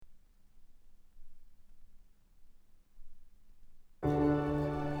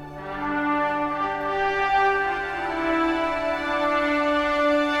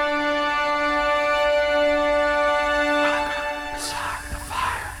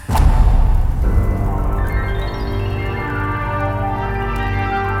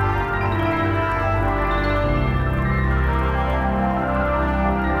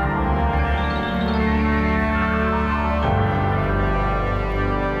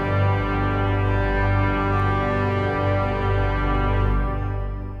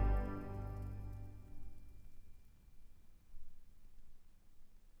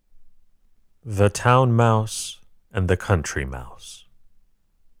The Town Mouse and the Country Mouse.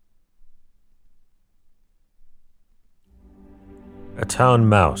 A town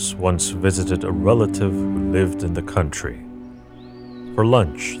mouse once visited a relative who lived in the country. For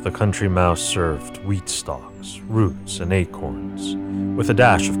lunch, the country mouse served wheat stalks, roots, and acorns, with a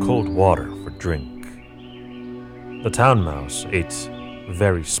dash of cold water for drink. The town mouse ate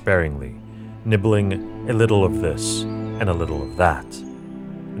very sparingly, nibbling a little of this and a little of that,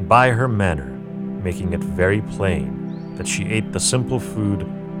 and by her manner, making it very plain that she ate the simple food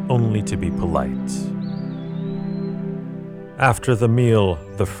only to be polite. After the meal,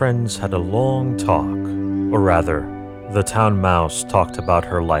 the friends had a long talk, or rather, the town mouse talked about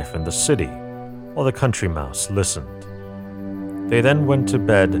her life in the city, while the country mouse listened. They then went to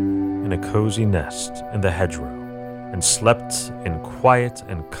bed in a cozy nest in the hedgerow and slept in quiet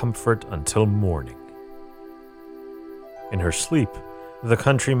and comfort until morning. In her sleep, the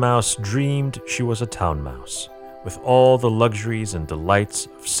country mouse dreamed she was a town mouse, with all the luxuries and delights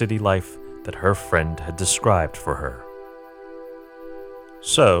of city life that her friend had described for her.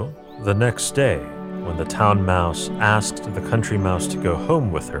 So, the next day, when the town mouse asked the country mouse to go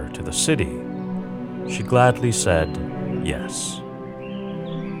home with her to the city, she gladly said yes.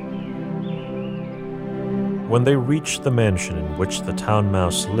 When they reached the mansion in which the town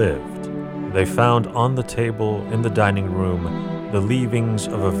mouse lived, they found on the table in the dining room the leavings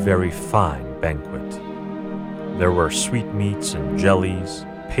of a very fine banquet. There were sweetmeats and jellies,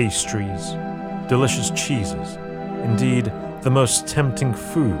 pastries, delicious cheeses, indeed, the most tempting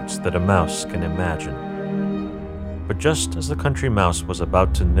foods that a mouse can imagine. But just as the country mouse was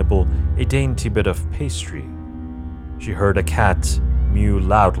about to nibble a dainty bit of pastry, she heard a cat mew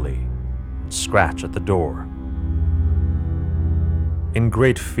loudly and scratch at the door. In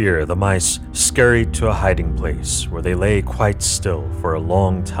great fear, the mice scurried to a hiding place where they lay quite still for a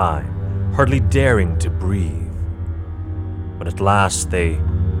long time, hardly daring to breathe. When at last they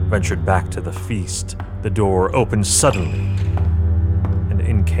ventured back to the feast, the door opened suddenly, and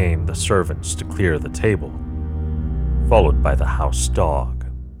in came the servants to clear the table, followed by the house dog.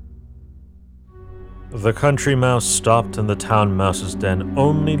 The country mouse stopped in the town mouse's den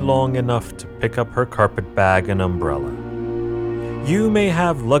only long enough to pick up her carpet bag and umbrella. "You may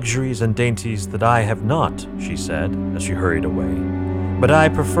have luxuries and dainties that I have not," she said as she hurried away, "but I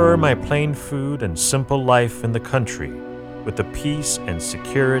prefer my plain food and simple life in the country, with the peace and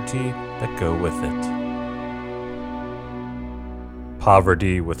security that go with it."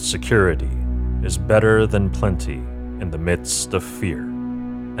 Poverty with security is better than plenty in the midst of fear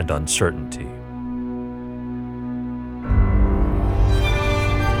and uncertainty.